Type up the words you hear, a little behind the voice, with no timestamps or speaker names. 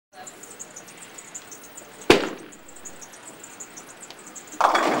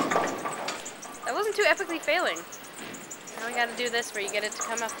epically failing. Now we gotta do this where you get it to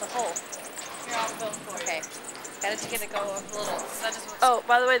come up the hole. Here, I'll go for it. Okay. Got it to get it go up a little. That is what's Oh,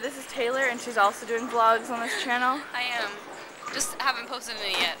 by the way, this is Taylor, and she's also doing vlogs on this channel. I am. Just haven't posted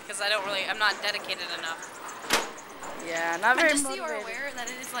any yet because I'm not dedicated enough. Yeah, not very Just so motivated. you are aware that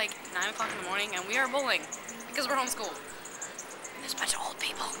it is like 9 o'clock in the morning and we are bowling because we're homeschooled. There's a bunch of old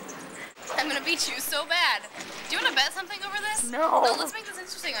people. I'm gonna beat you so bad. Do you want to bet something over this? No. No, let's make this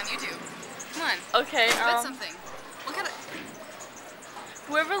interesting on YouTube. Come on. Okay, Bet something. Look at it.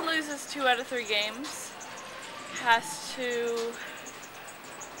 Whoever loses 2 out of 3 games has to...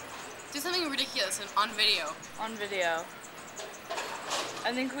 Do something ridiculous on video. On video.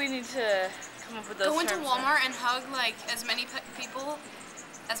 I think we need to come up with those Go into terms Walmart and hug like as many people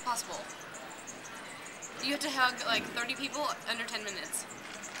as possible. You have to hug like 30 people under 10 minutes.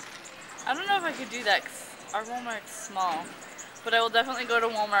 I don't know if I could do that because our Walmart's small. But I will definitely go to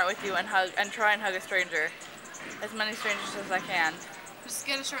Walmart with you and try and hug a stranger. As many strangers as I can. Just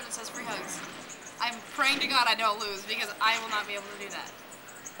get a shirt that says free hugs. I'm praying to God I don't lose because I will not be able to do that.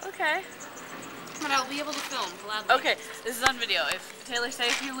 Okay. But I'll be able to film gladly. Okay, this is on video. If Taylor says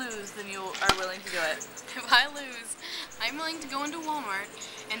if you lose, then you are willing to do it. If I lose, I'm willing to go into Walmart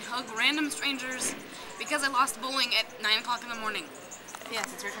and hug random strangers because I lost bowling at 9 o'clock in the morning.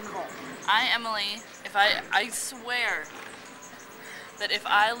 Yes, it's your turn to bowl. Emily, I swear that if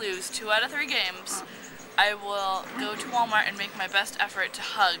I lose 2 out of 3 games, I will go to Walmart and make my best effort to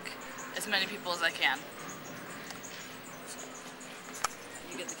hug as many people as I can.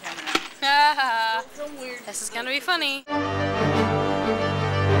 You get the camera now. This is gonna be funny.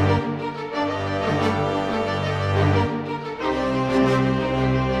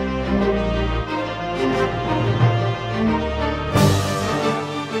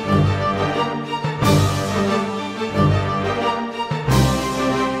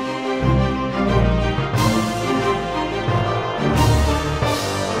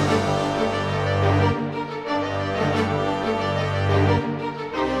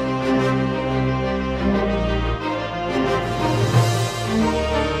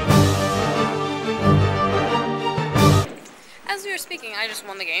 Speaking, I just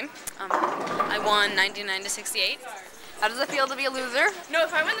won the game. I won 99 to 68. How does it feel to be a loser? No,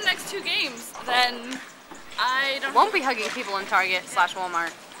 if I win the next 2 games, then I won't be hugging people in Target /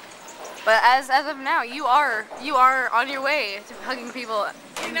 Walmart. But as of now, you are on your way to hugging people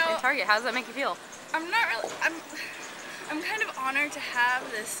in Target. How does that make you feel? I'm not really. I'm kind of honored to have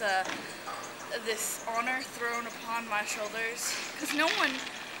this this honor thrown upon my shoulders because no one.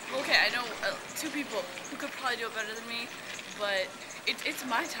 Okay, I know 2 people who could probably do it better than me. But it's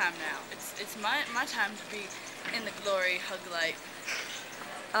my time now. It's my time to be in the glory hug light.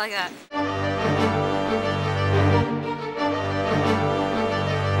 I like that.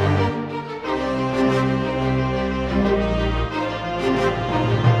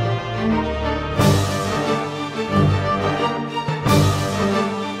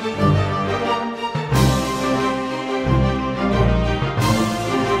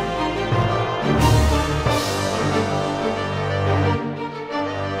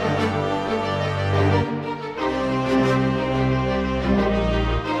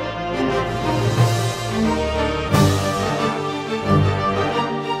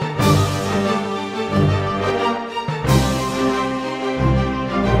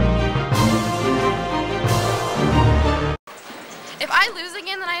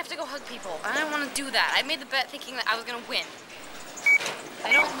 Then I have to go hug people. I don't want to do that. I made the bet thinking that I was going to win.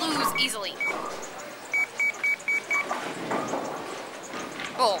 I don't lose easily.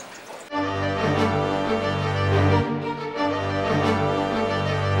 Bull.